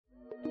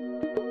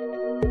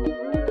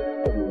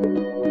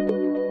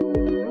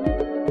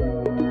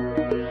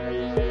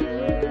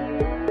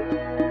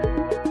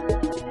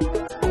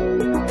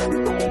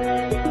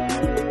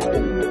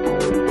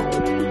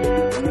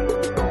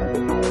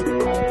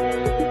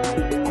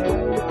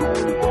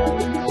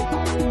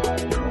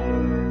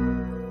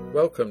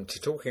Welcome to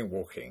Talking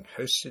Walking,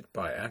 hosted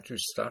by Andrew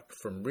Stuck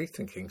from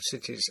Rethinking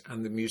Cities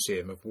and the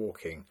Museum of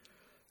Walking.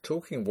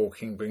 Talking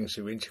Walking brings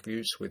you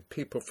interviews with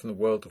people from the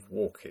world of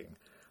walking,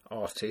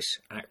 artists,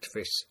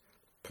 activists,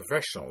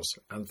 professionals,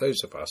 and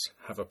those of us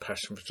who have a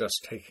passion for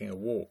just taking a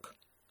walk.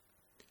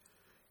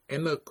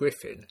 Emma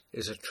Griffin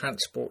is a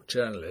transport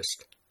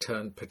journalist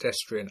turned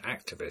pedestrian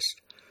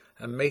activist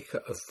and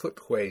maker of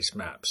footways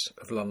maps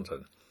of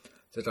London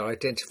that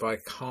identify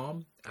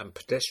calm and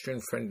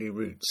pedestrian-friendly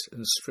routes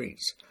and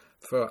streets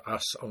for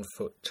us on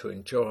foot to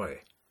enjoy.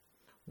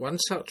 One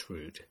such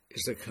route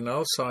is the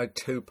canal-side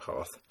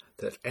towpath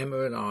that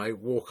Emma and I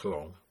walk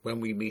along when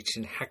we meet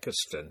in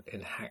Hackerston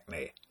in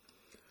Hackney.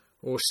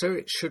 Or so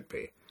it should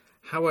be.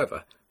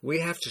 However,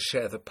 we have to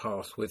share the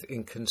path with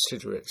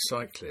inconsiderate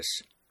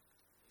cyclists.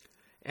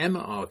 Emma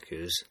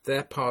argues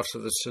they're part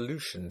of the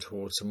solution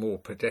towards a more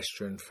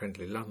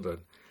pedestrian-friendly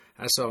London,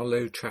 as are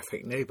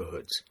low-traffic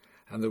neighbourhoods,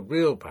 and the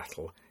real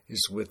battle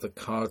is with the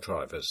car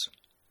drivers.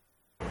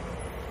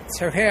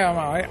 So here am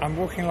I, I'm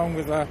walking along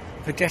with a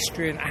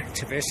pedestrian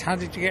activist. How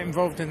did you get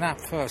involved in that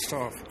first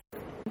off?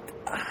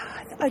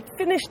 I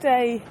finished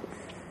a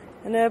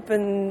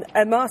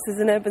Master's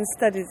in Urban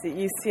Studies at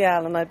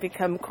UCL, and I'd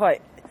become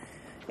quite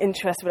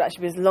interested, but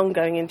actually was a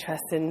long-going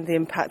interest in the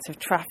impact of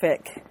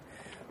traffic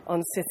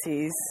on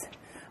cities.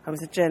 I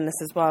was a journalist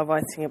as well,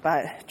 writing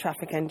about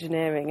traffic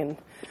engineering and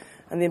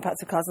the impact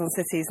of cars on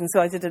cities. And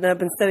so I did an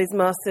Urban Studies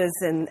Masters,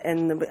 and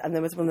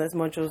there was one of those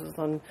modules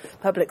on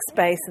public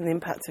space and the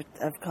impact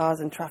of cars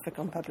and traffic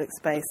on public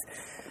space.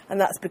 And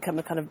that's become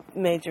a kind of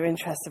major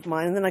interest of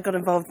mine. And then I got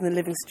involved in the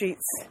Living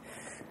Streets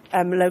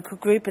local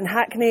group in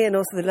Hackney, and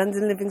also the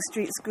London Living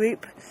Streets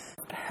group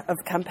of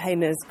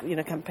campaigners,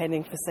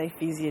 campaigning for safe,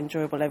 easy,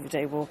 enjoyable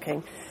everyday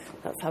walking.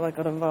 That's how I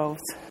got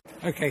involved.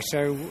 Okay,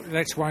 so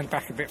let's wind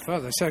back a bit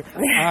further. So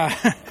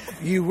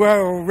you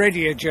were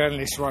already a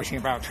journalist writing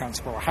about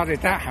transport. How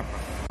did that happen?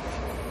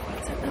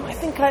 I don't know. I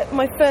think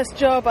my first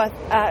job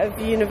out of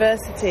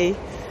university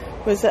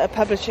was at a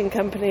publishing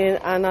company,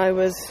 and I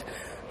was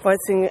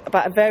writing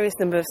about a various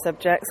number of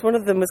subjects. One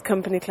of them was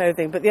company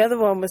clothing, but the other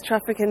one was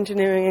traffic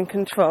engineering and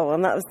control,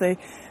 and that was the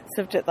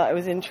subject that I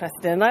was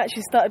interested in. And I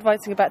actually started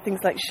writing about things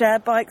like share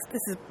bikes.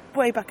 This is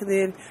but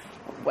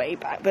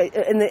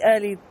in the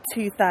early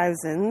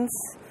 2000s.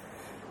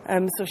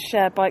 Sort of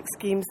share bike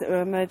schemes that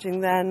were emerging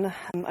then.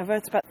 I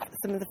wrote about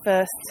some of the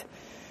first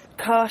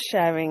car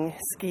sharing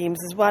schemes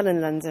as well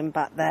in London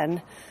back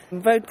then.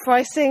 Road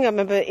pricing, I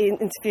remember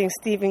interviewing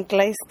Stephen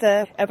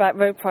Glaister about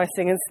road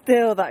pricing, and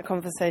still that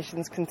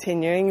conversation's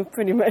continuing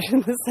pretty much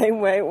in the same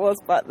way it was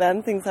back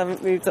then. Things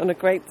haven't moved on a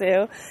great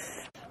deal.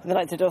 And then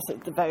I did also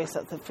the various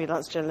sorts of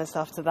freelance journalists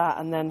after that,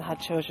 and then had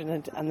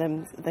children,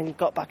 and then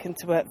got back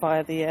into work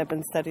via the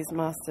Urban Studies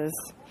Masters.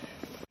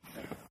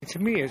 To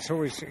me, it's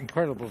always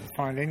incredible to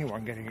find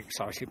anyone getting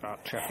excited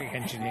about traffic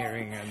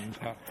engineering and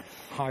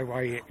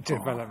highway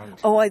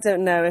development. Oh, I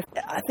don't know.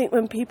 I think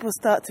when people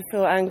start to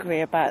feel angry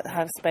about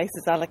how space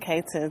is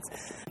allocated,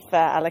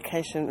 fair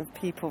allocation of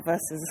people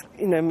versus,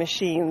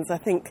 machines, I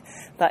think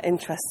that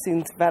interest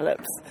soon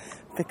develops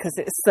because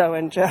it's so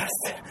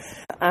unjust.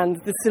 And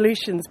the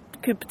solutions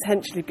could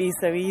potentially be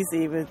so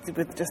easy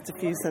with just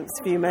a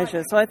few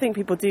measures. So I think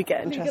people do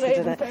get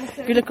interested in it.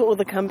 If you look at all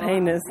the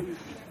campaigners,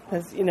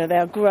 they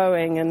are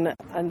growing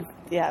and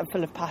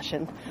full of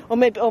passion. Or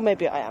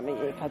maybe I am a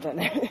youth, I don't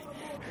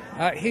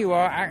know. Here you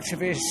are,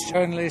 activist,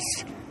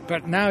 journalist,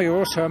 but now you're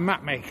also a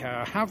map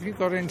maker. How have you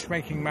got into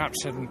making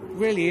maps, and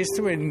really, is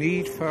there a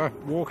need for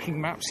walking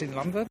maps in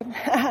London?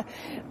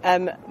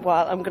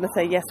 Well, I'm going to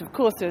say yes, of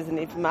course there is a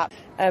need for maps.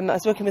 I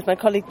was working with my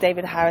colleague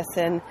David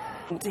Harrison,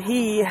 and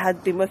he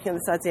had been working on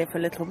this idea for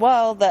a little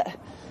while that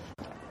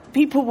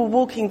people were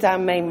walking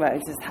down main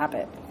roads as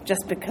habit,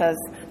 just because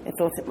they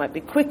thought it might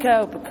be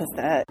quicker, or because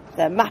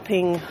their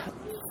mapping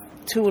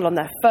tool on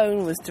their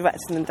phone was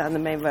directing them down the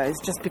main roads,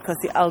 just because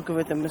the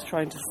algorithm was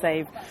trying to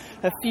save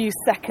a few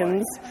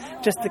seconds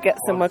just to get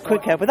somewhere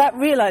quicker, without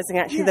realising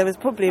actually there was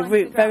probably a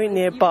route very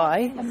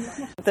nearby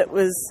that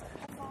was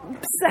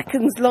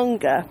seconds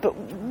longer but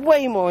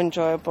way more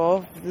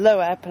enjoyable, low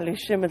air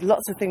pollution, with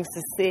lots of things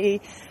to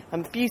see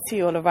and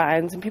beauty all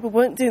around. And people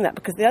weren't doing that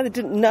because they either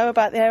didn't know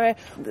about the area,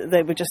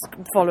 they were just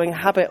following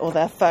habit or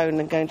their phone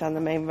and going down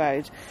the main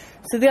road.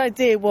 So the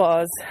idea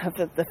was, of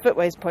the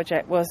Footways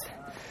project, was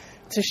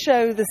to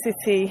show the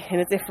city in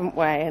a different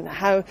way and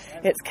how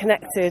it's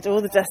connected.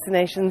 All the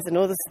destinations and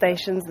all the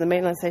stations, the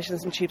mainline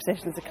stations and tube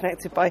stations are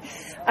connected by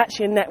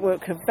actually a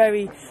network of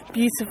very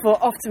beautiful,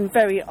 often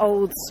very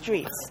old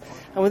streets.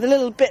 And with a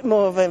little bit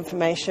more of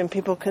information,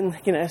 people can,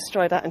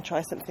 stride out and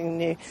try something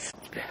new.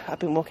 I've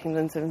been walking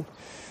London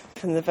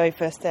from the very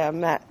first day I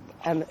met,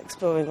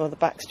 exploring all the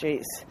back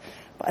streets.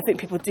 But I think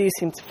people do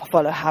seem to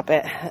follow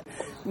habit.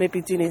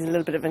 Maybe do need a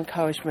little bit of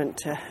encouragement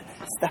to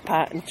step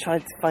out and try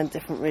to find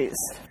different routes.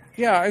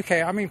 Yeah,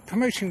 okay. I mean,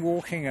 promoting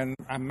walking and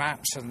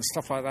maps and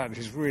stuff like that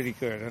is really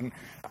good. And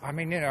I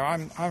mean,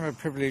 I'm a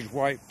privileged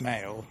white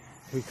male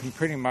who can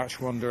pretty much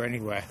wander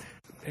anywhere.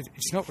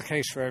 it's not the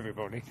case for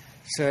everybody.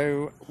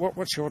 So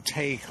what's your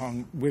take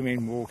on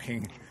women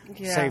walking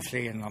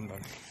safely in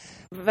London?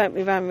 The event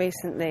we ran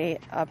recently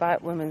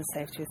about women's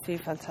safety with 2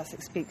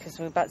 fantastic speakers.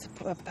 We're about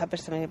to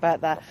publish something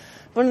about that.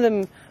 One of them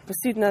was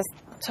Sudanaz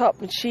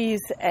Top, and she's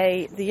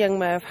the young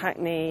mayor of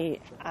Hackney,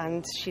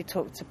 and she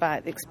talked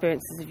about the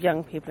experiences of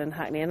young people in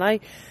Hackney. And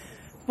I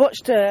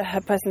watched her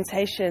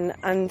presentation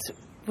and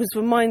was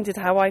reminded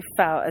how I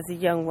felt as a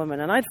young woman,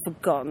 and I'd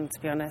forgotten, to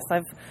be honest.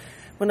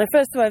 When I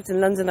first arrived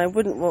in London, I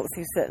wouldn't walk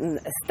through certain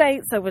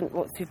estates, I wouldn't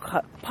walk through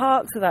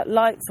parks without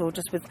lights or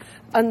just with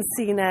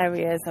unseen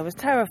areas. I was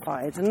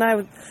terrified, and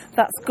now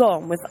that's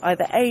gone with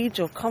either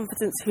age or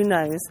confidence, who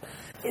knows.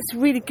 It's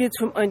really good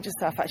to remind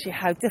yourself actually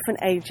how different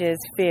ages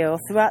feel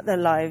throughout their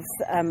lives,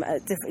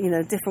 at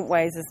different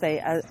ways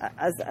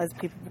as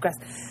people progress.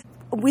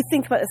 We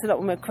think about this a lot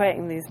when we're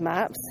creating these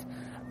maps.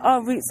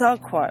 Our routes are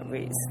quiet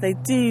routes. They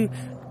do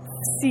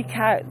seek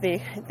out the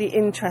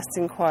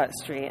interesting quiet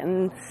street,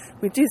 and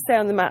we do say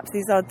on the maps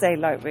these are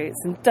daylight routes,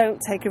 and don't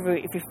take a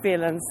route if you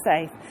feel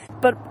unsafe.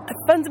 But I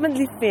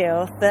fundamentally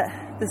feel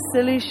that the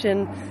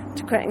solution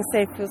to creating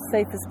safer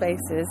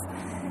spaces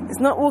is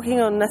not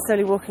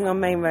necessarily walking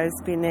on main roads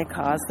to be near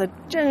cars. I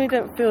generally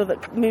don't feel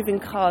that moving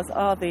cars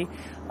are the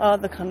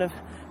kind of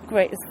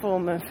greatest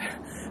form of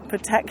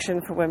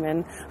protection for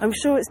women. I'm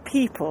sure it's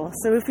people.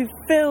 So if we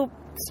fill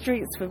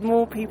streets with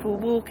more people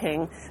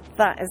walking,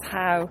 that is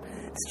how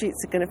streets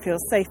are going to feel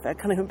safer.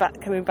 Coming back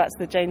to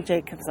the Jane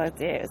Jacobs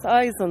idea, it's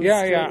eyes on the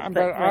street.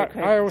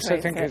 But I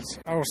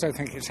also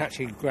think it's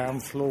actually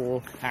ground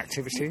floor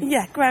activity.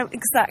 Yeah,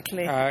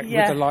 exactly.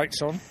 With the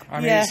lights on.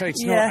 I mean,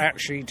 it's not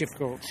actually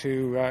difficult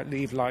to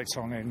leave lights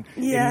on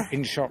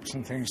in shops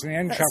and things. And the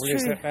only trouble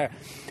is that they're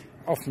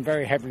often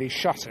very heavily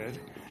shuttered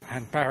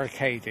and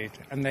barricaded,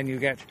 and then you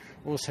get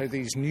also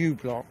these new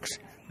blocks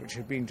which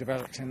have been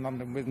developed in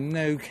London with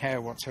no care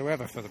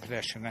whatsoever for the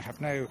pedestrian. They have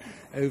no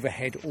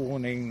overhead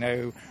awning,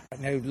 no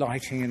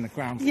lighting in the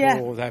ground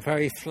floor. They're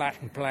very flat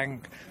and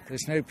blank.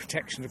 There's no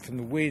protection from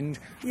the wind,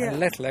 and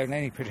let alone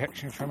any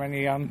protection from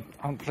any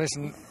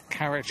unpleasant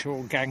character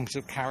or gangs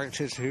of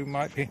characters who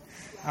might be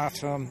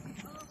out,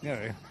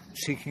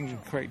 seeking to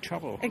create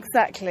trouble.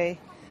 Exactly.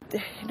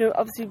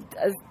 Obviously,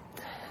 as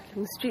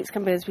streets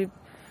companies, we're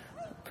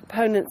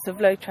proponents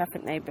of low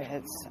traffic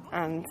neighbourhoods,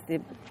 and the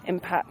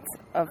impact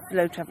of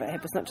low traffic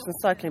neighbourhoods, not just on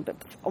cycling but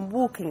on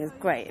walking, is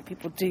great.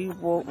 People do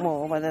walk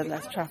more when there's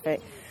less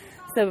traffic.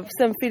 So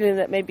some feeling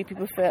that maybe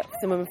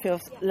some women feel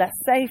less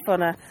safe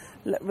on a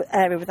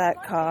area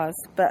without cars,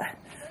 but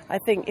I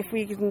think if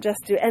we can just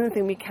do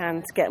anything we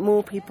can to get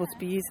more people to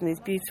be using these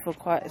beautiful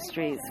quiet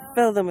streets,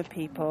 fill them with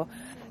people,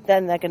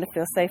 then they're going to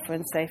feel safer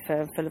and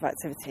safer and full of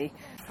activity.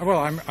 Well,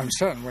 I'm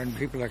certain when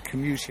people are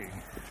commuting,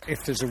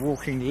 if there's a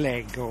walking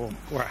leg or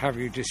however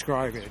you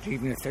describe it,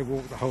 even if they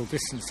walk the whole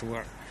distance to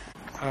work,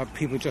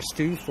 people just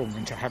do form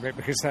into habit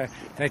because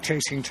they're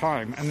chasing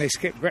time, and they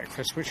skip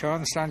breakfast, which I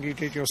understand you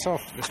did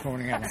yourself this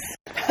morning, Emma.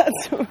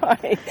 That's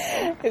right.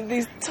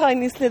 These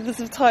tiny slithers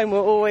of time we're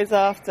always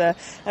after,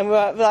 and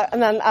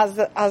then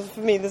as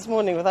for me this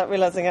morning, without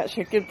realising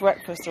actually a good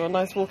breakfast or a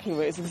nice walking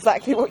route is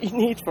exactly what you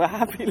need for a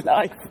happy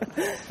life.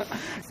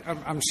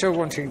 I'm still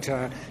wanting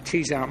to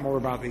tease out more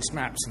about these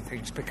maps and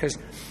things, because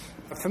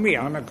for me,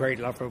 I'm a great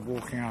lover of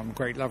walking. I'm a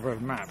great lover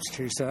of maps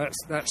too, so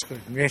that's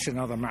good. Yet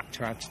another map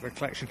to add to the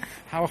collection.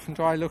 How often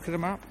do I look at a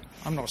map?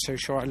 I'm not so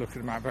sure I look at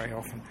a map very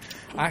often.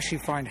 I actually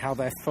find how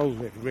they're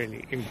folded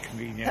really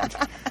inconvenient.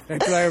 They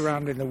blow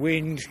around in the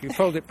wind, you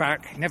fold it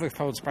back, it never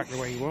folds back the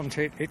way you want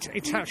it.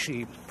 It's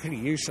actually pretty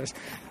useless.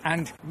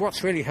 And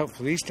what's really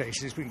helppful these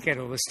days is we can get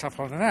all this stuff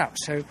on an app,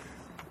 so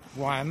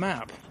why a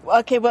map?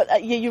 Okay, well,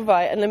 you're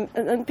right.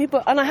 And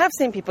people, and I have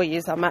seen people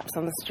use our maps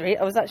on the street.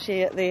 I was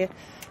actually at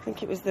I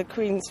think it was the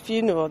Queen's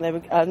funeral, and they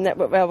were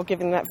Network Rail were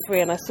giving that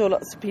free, and I saw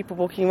lots of people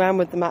walking around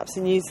with the maps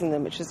and using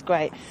them, which was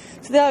great.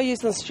 So they are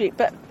used on the street,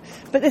 but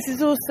this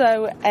is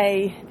also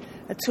a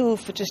tool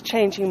for just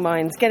changing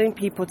minds, getting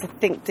people to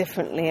think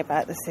differently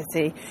about the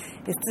city.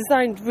 It's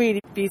designed really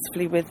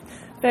beautifully with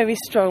very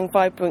strong,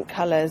 vibrant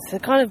colours, a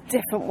kind of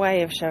different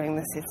way of showing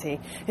the city.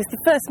 It's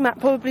the first map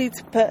probably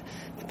to put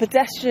the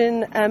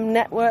pedestrian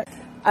network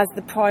as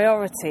the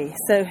priority.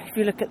 So if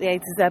you look at the A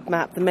to Z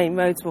map, the main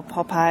roads will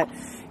pop out.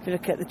 If you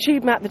look at the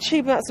tube maps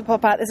will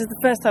pop out. This is the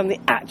first time the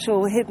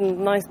actual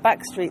hidden nice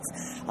back streets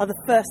are the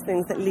first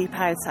things that leap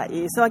out at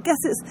you. So I guess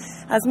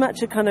it's as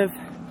much a kind of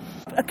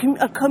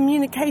a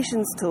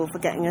communications tool for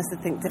getting us to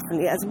think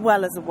differently, as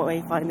well as a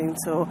wayfinding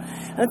tool.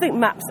 And I think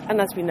maps,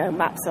 and as we know,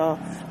 maps are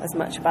as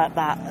much about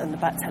that and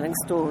about telling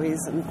stories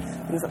and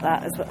things like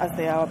that as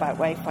they are about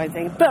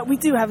wayfinding. But we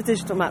do have a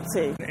digital map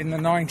too. In the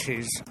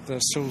 90s, the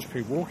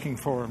Salisbury Walking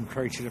Forum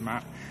created a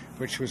map,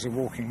 which was a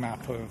walking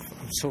map of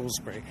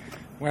Salisbury,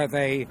 where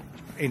they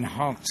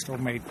enhanced or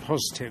made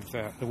positive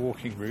the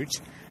walking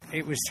routes.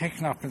 It was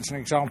taken up as an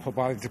example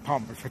by the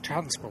Department for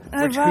Transport,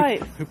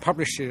 who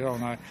published it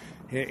on I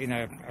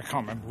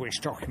can't remember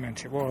which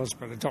document it was,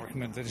 but a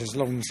document that has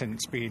long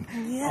since been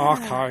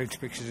archived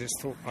because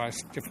it's thought by a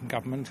different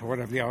government or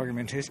whatever the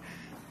argument is.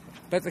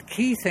 But the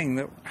key thing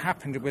that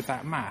happened with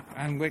that map,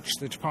 and which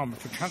the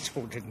Department for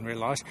Transport didn't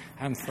realise,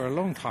 and for a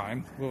long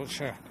time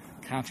Wiltshire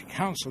County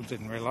Council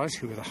didn't realise,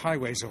 who were the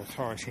Highways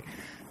Authority,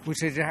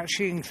 was it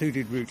actually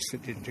included routes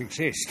that didn't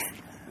exist.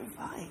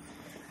 Right.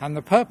 And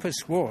the purpose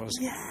was,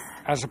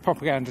 as a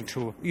propaganda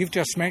tool, you've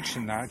just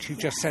mentioned that, you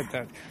just said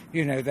that,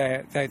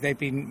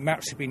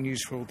 maps have been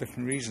used for all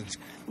different reasons.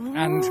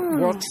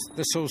 And what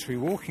the Salisbury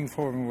Walking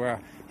Forum were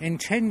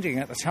intending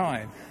at the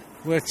time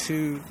were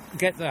to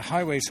get the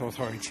Highways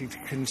Authority to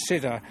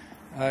consider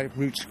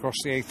routes across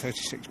the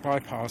A36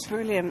 bypass.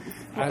 Brilliant.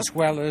 As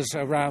well as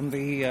around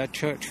the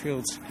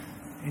Churchfields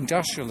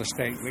industrial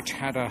estate, which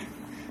had a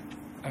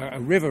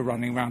river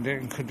running around it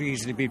and could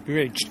easily be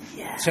bridged.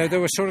 Yeah. So there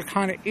were sort of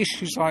kind of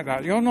issues like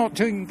that. You're not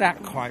doing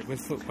that quite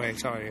with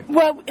footways, are you?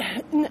 Well,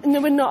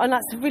 no, we're not, and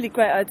that's a really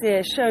great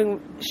idea,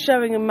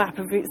 showing a map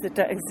of routes that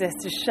don't exist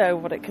to show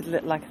what it could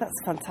look like. That's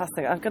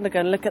fantastic. I'm going to go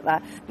and look at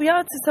that. We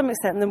are, to some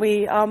extent, and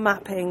we are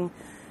mapping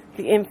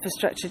the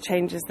infrastructure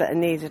changes that are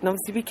needed. And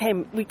obviously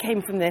we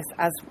came from this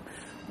as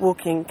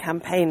walking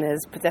campaigners,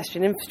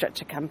 pedestrian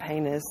infrastructure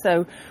campaigners.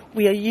 So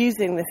we are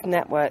using this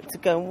network to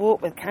go and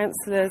walk with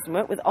councillors,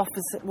 walk with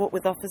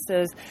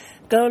officers,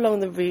 go along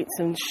the routes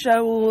and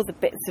show all the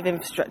bits of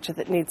infrastructure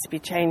that need to be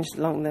changed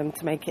along them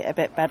to make it a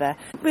bit better.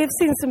 We've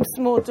seen some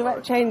small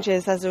direct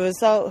changes as a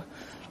result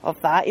of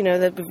that.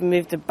 They've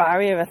removed a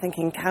barrier, I think,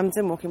 in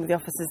Camden, walking with the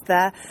officers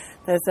there.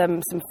 There's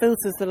some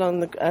filters along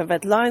the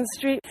Red Lion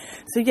Street.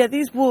 So,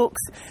 these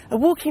walks, a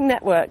walking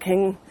network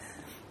can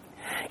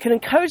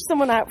encourage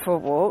someone out for a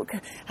walk,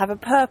 have a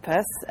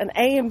purpose, an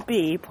A and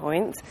B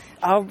point.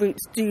 Our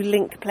routes do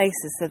link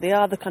places, so they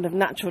are the kind of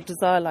natural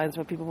desire lines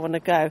where people want to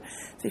go.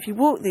 So if you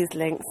walk these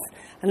links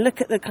and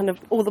look at the kind of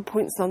all the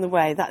points on the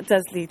way, that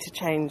does lead to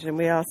change, and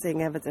we are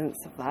seeing evidence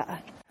of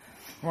that.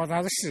 Well,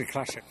 now, this is a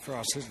classic for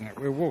us, isn't it?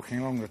 We're walking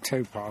along the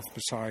towpath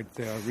beside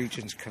the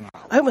Regent's Canal.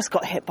 I almost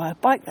got hit by a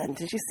bike then,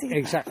 did you see that?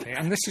 Exactly,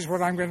 and this is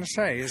what I'm going to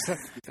say, is that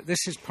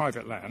this is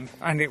private land,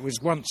 and it was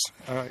once,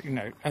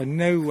 no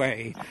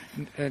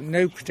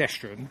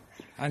pedestrian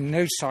and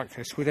no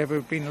cyclist would ever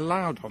have been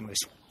allowed on this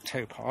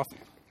towpath.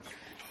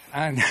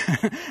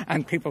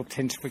 And people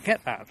tend to forget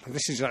that.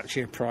 This is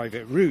actually a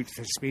private route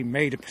that's been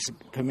made a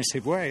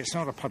permissive way. It's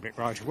not a public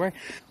right-of-way.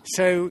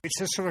 So it's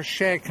a sort of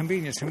shared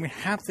convenience. And we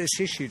have this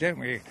issue, don't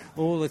we,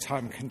 all the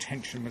time,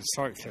 contention with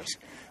cyclists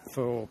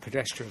for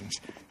pedestrians.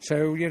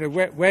 So,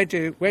 where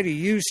do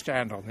you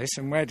stand on this,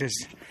 and where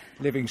does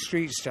Living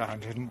Street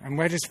stand, and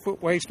where does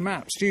Footways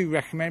Maps? Do you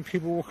recommend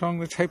people walk along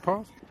the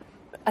towpath?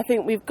 I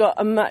think we've got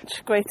a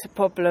much greater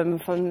problem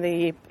from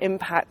the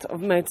impact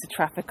of motor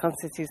traffic on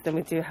cities than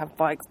we do have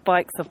bikes.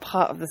 Bikes are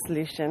part of the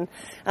solution,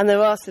 and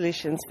there are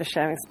solutions for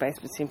sharing space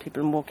between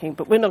people and walking,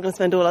 but we're not going to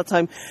spend all our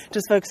time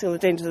just focusing on the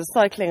dangers of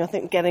cycling. I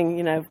think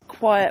getting,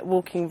 quiet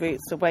walking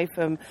routes away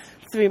from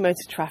through motor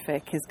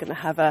traffic is going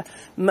to have a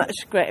much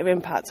greater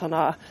impact on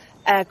our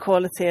air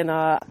quality and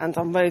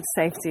on road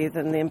safety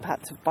than the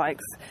impact of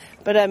bikes.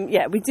 But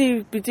we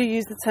do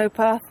use the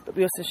towpath, but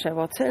we also show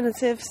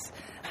alternatives.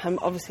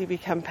 Obviously, we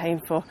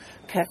campaign for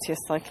courteous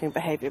cycling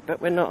behaviour,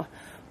 but we're not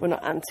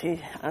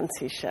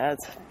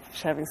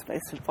sharing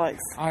space with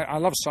bikes. I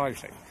love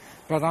cycling,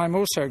 but I'm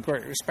also a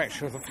great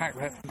respecter of the fact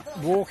that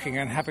walking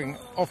and having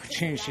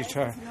opportunity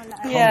to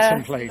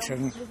contemplate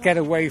and get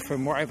away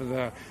from whatever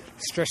the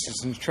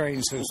stresses and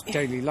strains of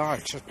daily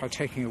life just by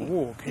taking a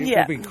walk, it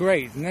would be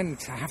great. And then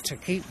to have to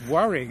keep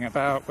worrying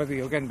about whether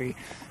you're going to be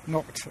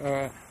knocked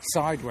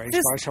sideways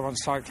by someone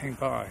cycling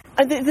by.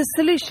 I think the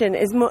solution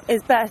is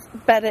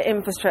better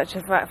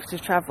infrastructure for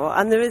active travel,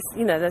 and there is,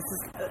 there's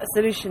a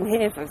solution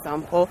here, for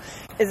example,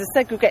 is a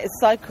segregated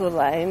cycle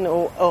lane,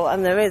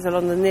 and there is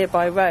along the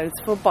nearby roads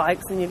for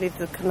bikes, and you leave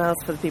the canals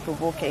for the people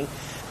walking.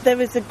 There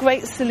is a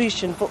great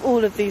solution for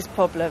all of these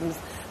problems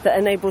that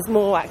enables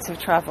more active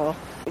travel.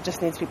 We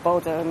just need to be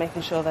bolder in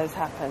making sure those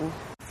happen.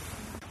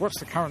 What's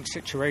the current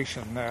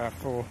situation there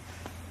for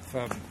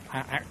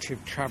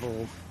active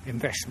travel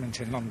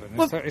investment in London?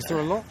 Is there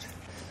a lot?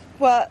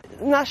 Well,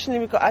 nationally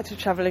we've got Active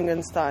Travel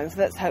England starting, so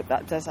let's hope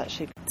that does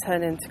actually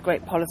turn into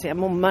great policy and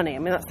more money. I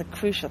mean, that's the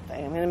crucial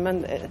thing. I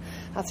mean,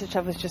 active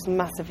travel is just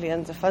massively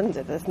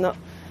underfunded. There's not...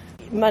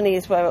 Money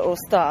is where it all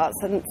starts,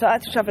 and so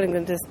Active Travel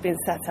England has been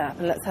set up,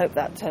 and let's hope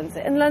that turns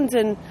it. In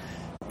London,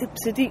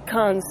 Sadiq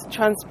Khan's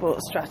transport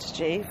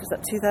strategy, was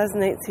that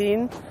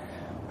 2018,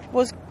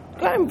 was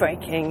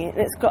groundbreaking.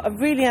 It's got a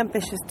really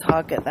ambitious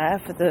target there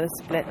for the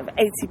split of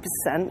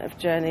 80% of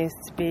journeys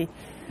to be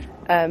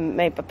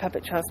made by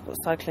public transport,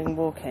 cycling,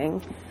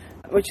 walking,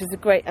 which is a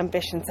great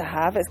ambition to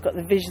have. It's got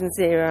the Vision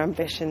Zero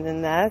ambition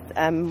in there,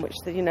 which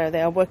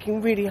they are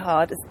working really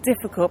hard. It's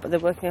difficult, but they're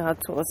working hard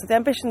towards. So the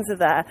ambitions are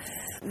there.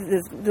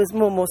 There's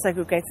more and more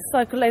segregated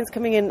cycle lanes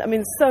coming in. I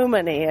mean, so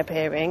many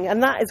appearing,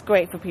 and that is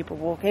great for people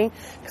walking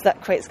because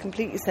that creates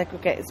completely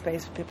segregated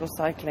space for people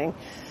cycling.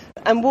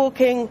 And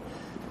walking,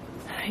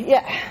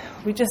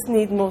 we just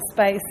need more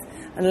space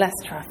and less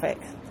traffic.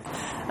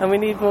 And we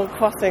need more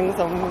crossings.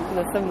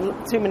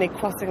 There's too many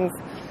crossings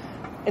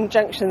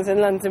injunctions in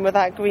London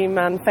without green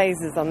man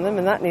phases on them,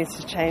 and that needs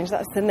to change.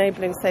 That's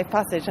enabling safe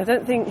passage. I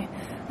think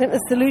the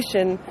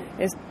solution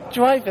is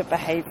driver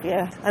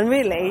behaviour, and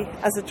really,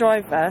 as a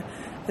driver,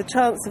 the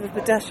chance of a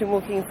pedestrian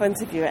walking in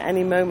front of you at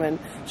any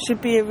moment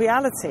should be a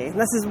reality. And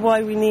this is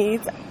why we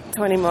need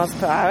 20 miles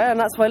per hour, and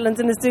that's why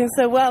London is doing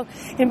so well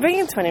in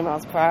bringing 20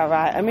 miles per hour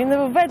out. I mean, there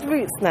are red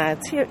routes now,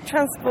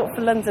 Transport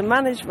for London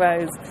managed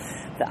roads,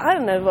 that I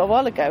don't know, a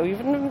while ago, we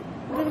wouldn't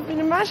have been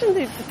imagined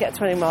to get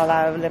 20 mile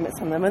hour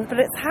limits on them, but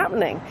it's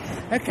happening.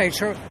 OK,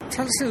 so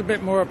tell us a little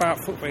bit more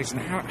about footways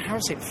and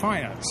how's it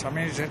financed? I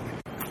mean,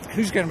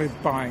 who's going to be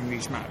buying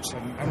these maps,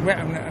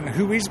 and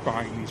who is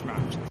buying these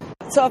maps?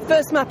 So our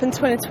first map in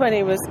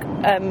 2020 was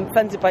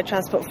funded by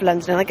Transport for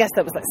London, and I guess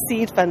that was like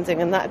seed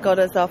funding, and that got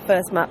us our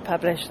first map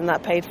published, and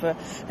that paid for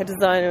a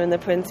designer and the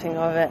printing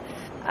of it.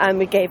 And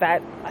we gave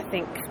out, I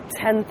think,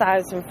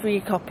 10,000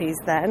 free copies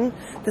then.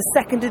 The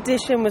second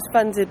edition was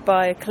funded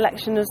by a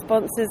collection of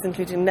sponsors,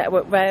 including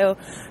Network Rail,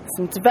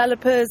 some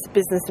developers,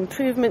 business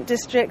improvement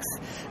districts,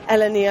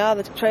 LNER,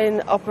 the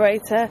train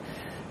operator.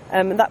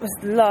 And that was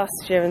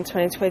last year in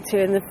 2022.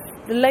 And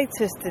the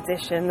latest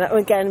edition, that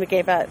again we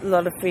gave out a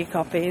lot of free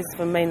copies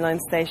from mainline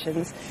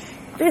stations.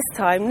 This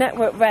time,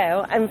 Network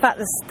Rail, in fact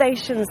the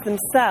stations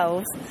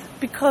themselves,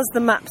 because the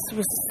maps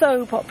were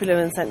so popular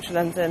in central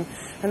London,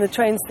 and the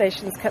train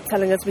stations kept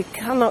telling us we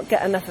cannot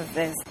get enough of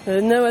this. There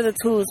are no other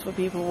tools for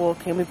people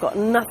walking. We've got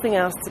nothing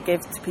else to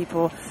give to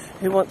people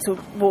who want to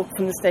walk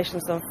from the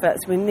stations on foot,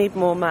 so we need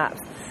more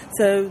maps.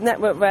 So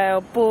Network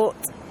Rail bought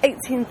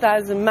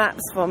 18,000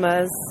 maps from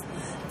us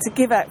to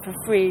give out for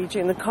free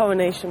during the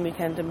coronation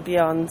weekend and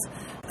beyond.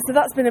 So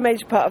that's been a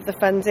major part of the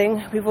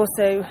funding. We've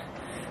also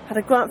had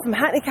a grant from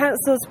Hackney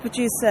Council to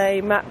produce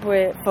a map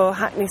for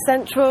Hackney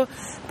Central,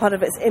 part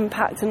of its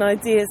Impact and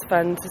Ideas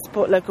Fund to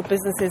support local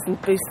businesses and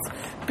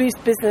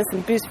boost business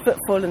and boost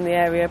footfall in the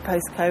area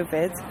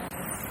post-COVID.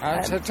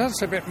 So tell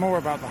us a bit more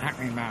about the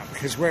Hackney map,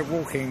 because we're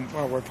walking,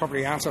 well, we're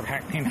probably out of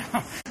Hackney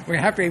now. We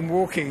have been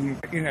walking,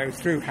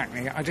 through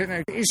Hackney. I don't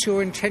know, is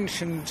your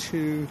intention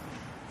to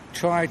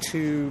try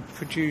to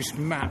produce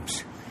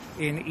maps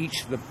in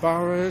each of the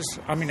boroughs?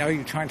 I mean, are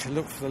you trying to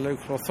look for the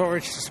local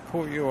authority to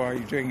support you, or are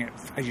you doing it,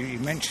 as you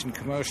mentioned,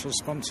 commercial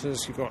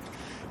sponsors, you've got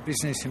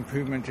business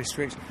improvement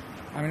districts.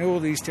 I mean, all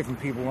these different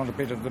people want a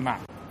bit of the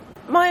map.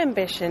 My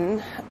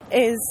ambition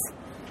is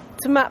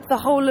to map the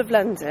whole of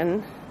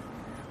London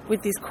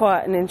with these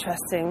quiet and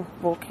interesting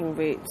walking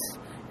routes,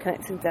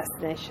 connecting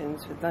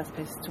destinations with nice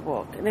places to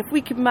walk. And if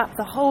we could map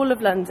the whole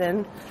of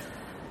London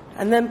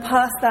and then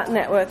pass that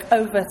network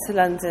over to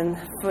London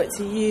for it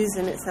to use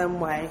in its own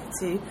way,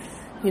 to,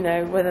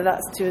 whether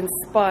that's to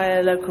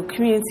inspire local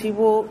community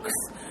walks,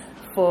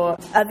 for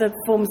other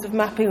forms of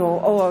mapping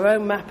or our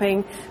own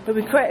mapping, but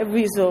we create a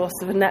resource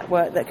of a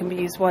network that can be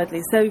used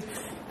widely. So,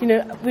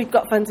 we've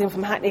got funding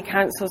from Hackney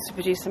Council to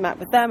produce a map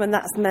with them, and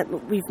that's meant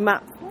that we've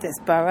mapped this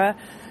borough.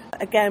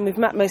 Again, we've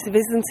mapped most of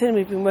Islington,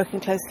 we've been working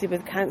closely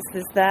with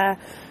councillors there,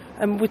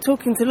 and we're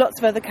talking to lots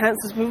of other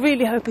councils. We're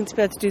really hoping to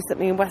be able to do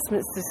something in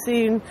Westminster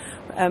soon,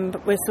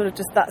 but we're sort of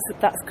just,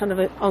 that's kind of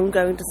an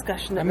ongoing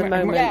discussion at the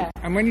moment.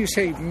 And when you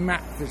say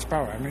map this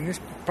borough, I mean, this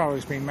borough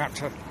has been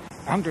mapped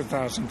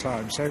 100,000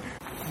 times, so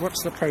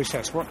what's the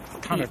process? What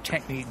kind of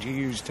technique do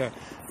you use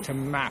to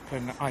map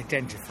and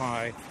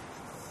identify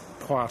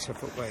quieter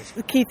footways?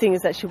 The key thing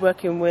is actually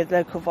working with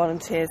local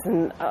volunteers,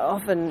 and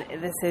often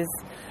this is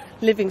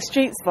Living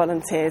Streets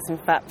volunteers, in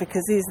fact,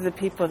 because these are the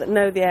people that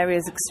know the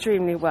areas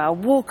extremely well,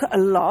 walk a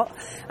lot,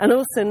 and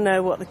also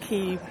know what the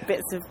key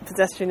bits of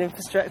pedestrian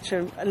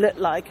infrastructure look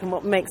like and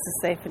what makes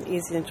a safe and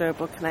easy and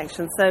enjoyable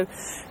connection. So,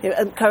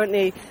 and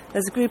currently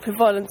there's a group of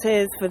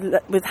volunteers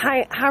with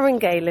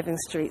Haringey Living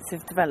Streets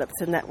who've developed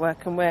a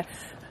network, and we're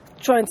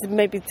trying to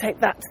maybe take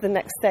that to the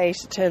next stage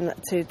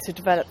to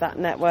develop that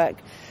network.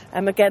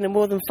 Again, in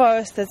Waltham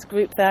Forest, there's a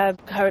group there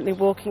currently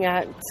walking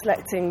out,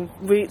 selecting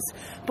routes,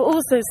 but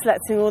also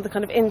selecting all the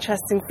kind of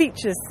interesting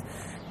features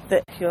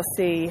that you'll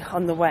see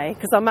on the way.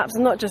 Because our maps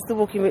are not just the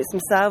walking routes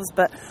themselves,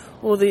 but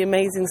all the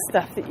amazing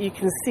stuff that you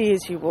can see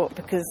as you walk,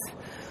 because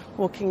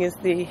walking is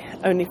the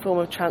only form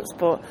of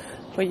transport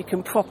where you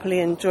can properly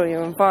enjoy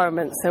your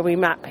environment. So we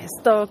map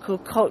historical,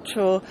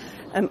 cultural,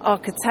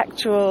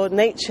 architectural,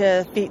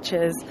 nature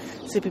features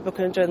so people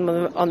can enjoy them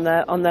on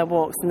their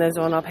walks, and those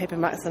are on our paper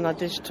maps and our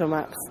digital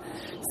maps.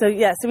 So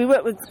we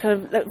work with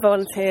kind of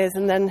volunteers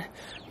and then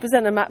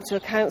present a map to a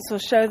council,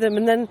 show them,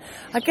 and then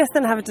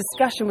have a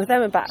discussion with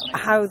them about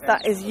how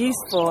that is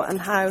useful and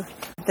how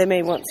they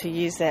may want to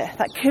use it.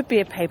 That could be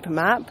a paper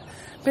map,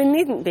 but it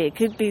needn't be. It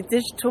could be a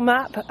digital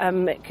map.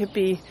 It could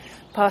be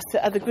passed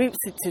to other groups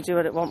to do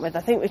what it want with.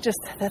 I think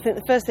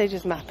the first stage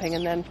is mapping,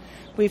 and then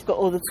we've got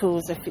all the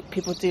tools if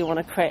people do want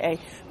to create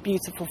a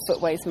beautiful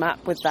footways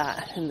map with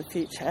that in the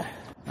future.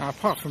 Now,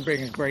 apart from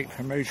being a great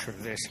promoter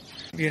of this,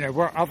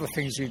 what other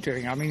things are you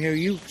doing? I mean, are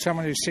you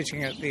someone who's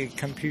sitting at the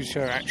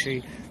computer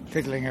actually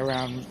fiddling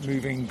around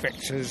moving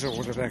vectors or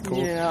whatever they're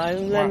called? Yeah,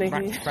 I'm learning.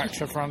 Back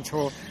to front,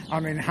 or, I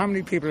mean, how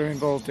many people are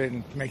involved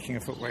in making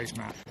a footways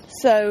map?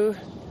 So,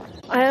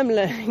 I am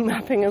learning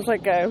mapping as I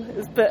go,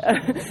 but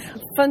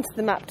front of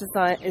the map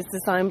design is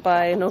designed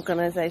by an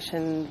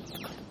organisation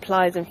called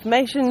Applied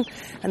Information,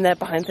 and they're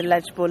behind the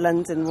legible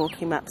London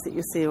walking maps that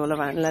you see all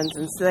around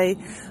London. So they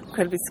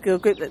incredibly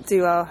skilled group that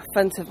do our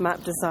front of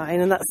map design,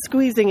 and that's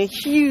squeezing a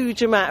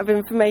huge amount of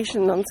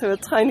information onto a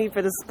tiny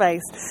bit of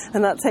space,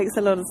 and that takes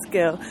a lot of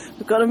skill.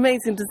 We've got an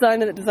amazing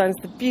designer that designs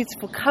the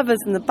beautiful covers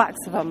and the backs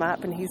of our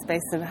map, and he's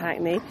based in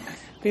Hackney.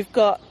 We've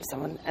got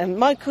someone,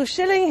 Michael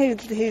Schilling,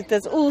 who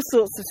does all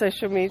sorts of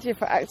social media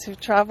for active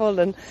travel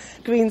and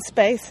green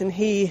space, and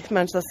he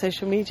manages our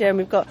social media. And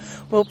we've got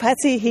Will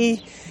Petty,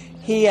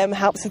 he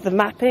helps with the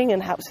mapping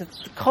and helps with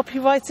the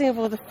copywriting of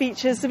all the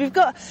features. So we've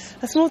got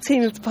a small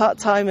team of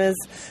part-timers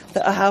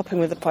that are helping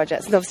with the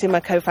project. And obviously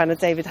my co-founder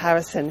David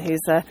Harrison,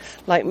 who's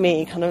like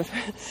me, kind of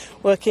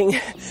working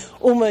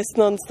almost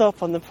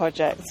non-stop on the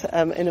project,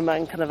 in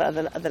among kind of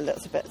other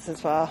little bits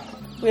as well.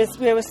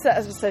 We're set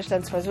as a social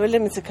enterprise. We're a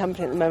limited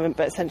company at the moment,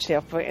 but essentially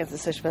operating as a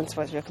social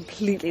enterprise. We're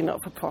completely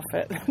not for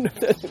profit. I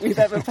don't think we've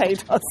ever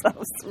paid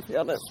ourselves, to be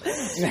honest.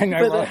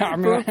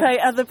 We'll pay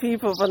other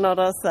people, but not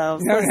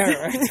ourselves. No,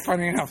 it's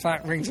funny enough,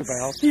 that rings a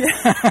bell. Yeah.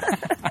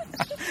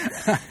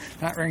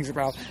 That rings a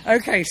bell.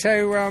 Okay,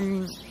 so,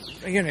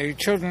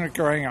 children are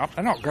growing up.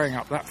 They're not growing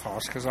up that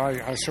fast, because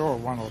I saw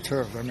one or two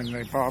of them in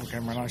the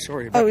Barbican when I saw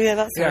you. But,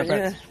 that's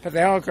right, But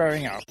they are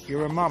growing up.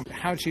 You're a mum.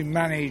 How do you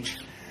manage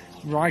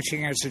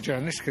writing as a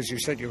journalist, because you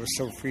said you were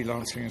still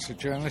freelancing as a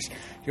journalist,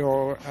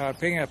 you're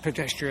being a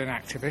pedestrian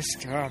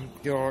activist,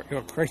 you're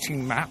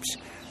creating maps,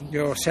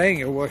 you're saying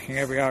you're working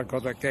every hour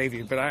God that gave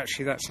you, but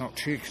actually that's not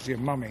true because you're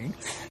mumming.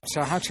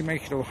 So how do you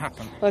make it all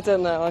happen? I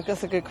don't know. I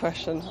guess a good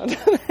question. I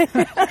don't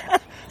know.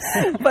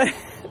 But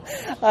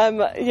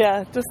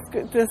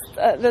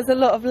there's a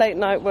lot of late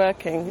night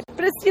working,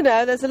 but it's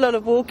there's a lot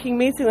of walking,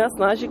 meeting. That's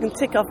nice. You can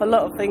tick off a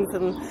lot of things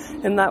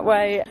in that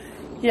way.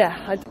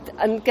 Yeah,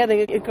 and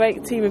getting a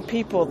great team of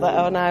people that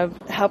are now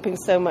helping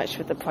so much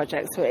with the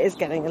project, so it is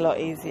getting a lot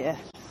easier.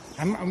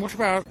 And what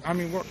about,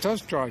 what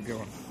does drive you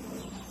on?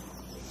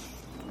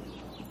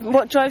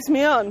 What drives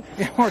me on?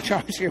 Yeah, what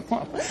drives you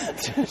on?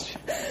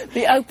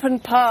 The open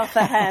path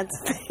ahead.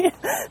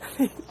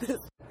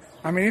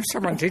 If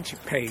someone did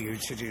pay you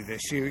to do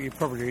this, you'd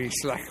probably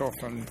slack off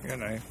and,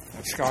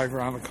 skive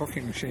around the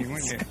coffee machine,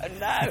 wouldn't you?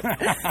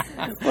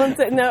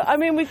 No.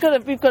 We've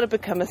got to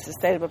become a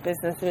sustainable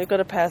business, and we've got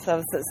to pay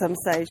ourselves at some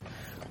stage.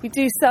 We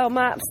do sell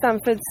maps.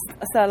 Stanford's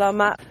sell our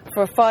map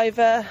for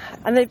 £5,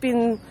 and they've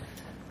been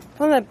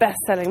one of their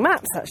best-selling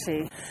maps,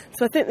 actually.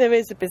 So I think there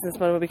is a business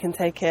model where we can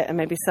take it and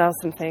maybe sell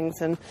some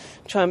things and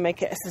try and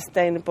make it a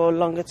sustainable,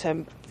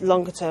 longer-term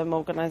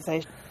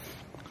organisation.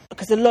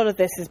 Because a lot of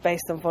this is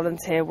based on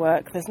volunteer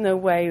work. There's no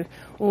way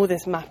all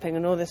this mapping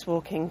and all this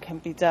walking can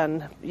be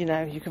done. You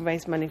can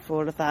raise money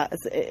for all of that.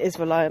 It is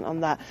reliant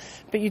on that.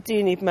 But you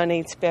do need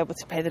money to be able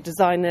to pay the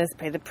designers,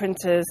 pay the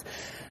printers,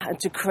 and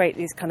to create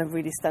these kind of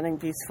really stunning,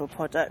 beautiful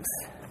products.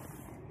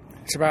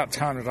 It's about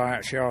time that I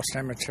actually asked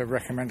Emma to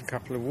recommend a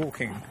couple of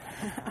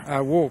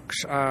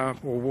walks or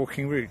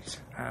walking routes.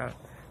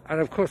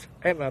 And of course,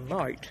 Emma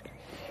might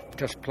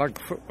just plug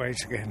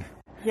Footways again.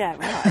 Yeah,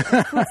 right.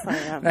 Of course I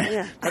am.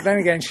 Yeah. But then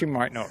again, she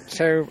might not.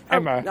 So,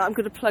 Emma... No, I'm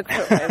going to plug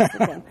Footways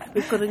again.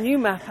 We've got a new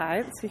map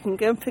out, so you can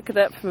go and pick it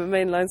up from a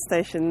mainline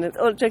station.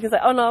 All the joke is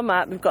on our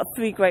map, we've got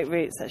 3 great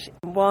routes, actually.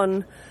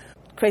 One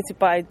created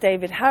by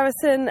David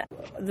Harrison,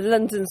 the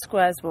London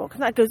Squares Walk,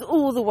 and that goes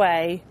all the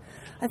way,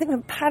 I think,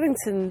 from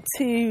Paddington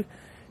to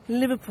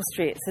Liverpool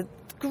Street. It's a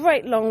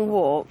great long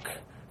walk,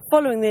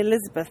 following the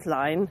Elizabeth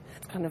line,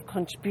 kind of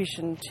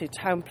contribution to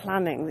town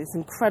planning, these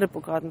incredible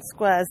garden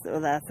squares that were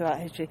there throughout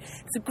history.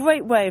 It's a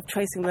great way of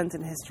tracing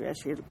London history,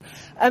 actually.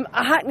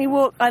 A Hackney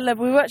walk, I love.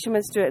 We were actually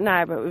meant to do it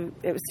now, but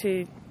it was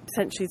too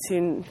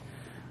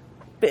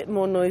bit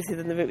more noisy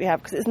than the route we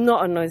have, because it's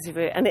not a noisy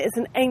route, and it is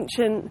an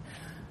ancient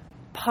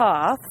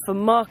path for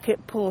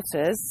market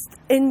porters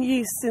in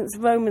use since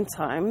Roman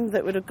time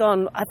that would have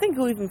gone, I think,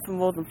 even from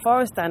Waltham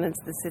Forest down into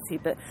the city,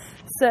 but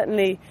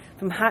certainly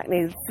from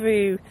Hackney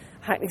through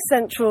Hackney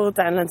Central,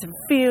 down London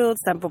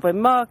Fields, down Broadway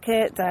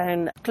Market,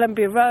 down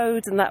Columbia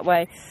Road, and that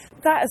way.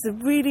 That is a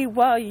really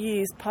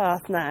well-used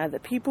path now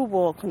that people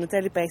walk on a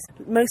daily basis,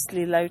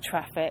 mostly low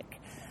traffic,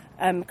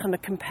 kind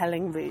of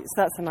compelling routes.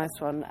 That's a nice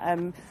one.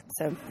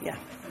 So, yeah.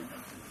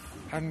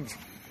 And,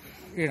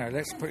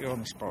 let's put you on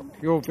the spot.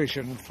 Your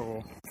vision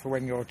for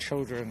when your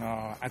children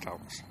are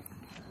adults?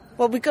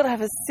 Well, we've got to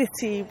have a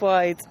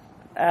city-wide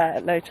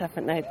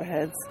low-traffic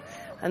neighbourhoods,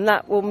 and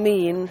that will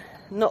mean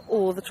not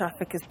all the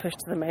traffic is pushed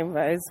to the main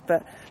roads,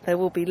 but there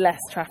will be less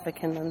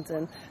traffic in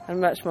London and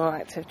much more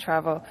active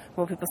travel.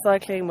 More people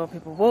cycling, more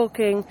people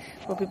walking,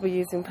 more people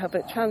using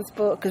public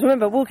transport. Because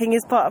remember, walking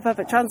is part of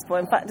public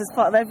transport. In fact, it's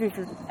part of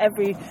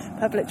every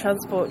public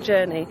transport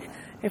journey.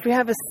 if we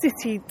have a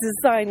city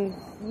designed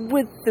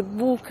with the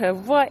walker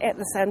right at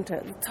the centre,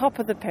 at the top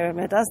of the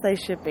pyramid, as they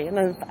should be, and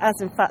as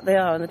in fact they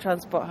are in the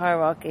transport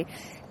hierarchy,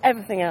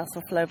 everything else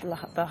will flow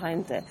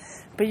behind it.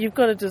 But you've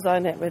got to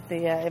design it with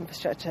the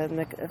infrastructure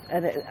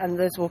and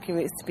those walking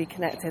routes to be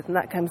connected, and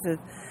that comes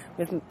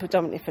with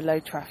predominantly for low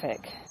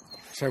traffic.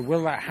 So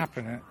will that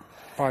happen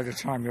by the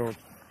time your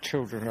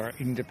children are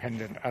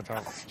independent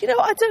adults?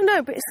 I don't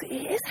know, but it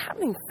is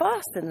happening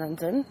fast in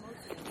London.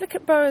 Look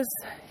at boroughs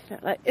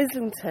like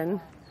Islington.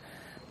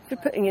 We're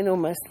putting in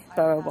almost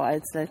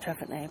borough-wide low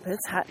traffic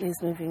neighbourhoods. Hackney's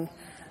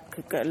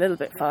could go a little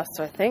bit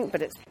faster, I think,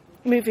 but it's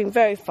moving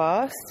very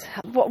fast.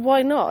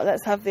 Why not?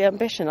 Let's have the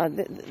ambition.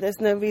 There's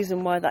no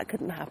reason why that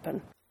couldn't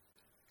happen.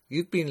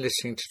 You've been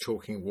listening to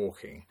Talking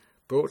Walking,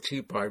 brought to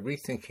you by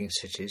Rethinking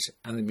Cities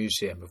and the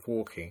Museum of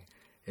Walking.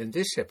 In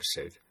this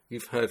episode,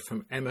 you've heard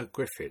from Emma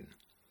Griffin.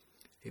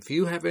 If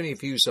you have any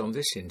views on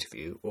this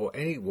interview or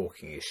any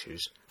walking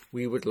issues,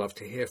 we would love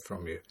to hear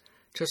from you.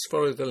 Just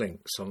follow the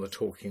links on the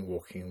Talking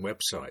Walking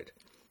website.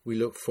 We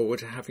look forward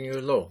to having you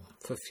along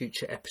for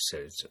future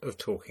episodes of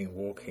Talking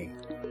Walking.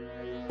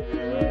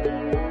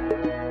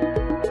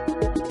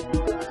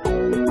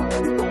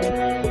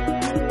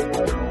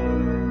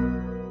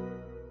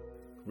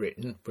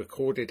 Written,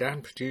 recorded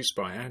and produced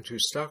by Andrew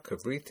Stuck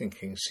of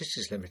Rethinking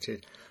Cities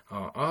Limited,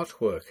 our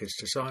artwork is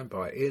designed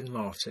by Ian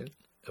Martin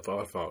of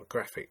Aardvark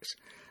Graphics,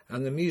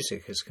 and the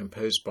music is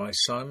composed by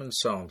Simon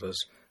Sanders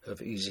of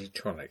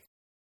Easytronic.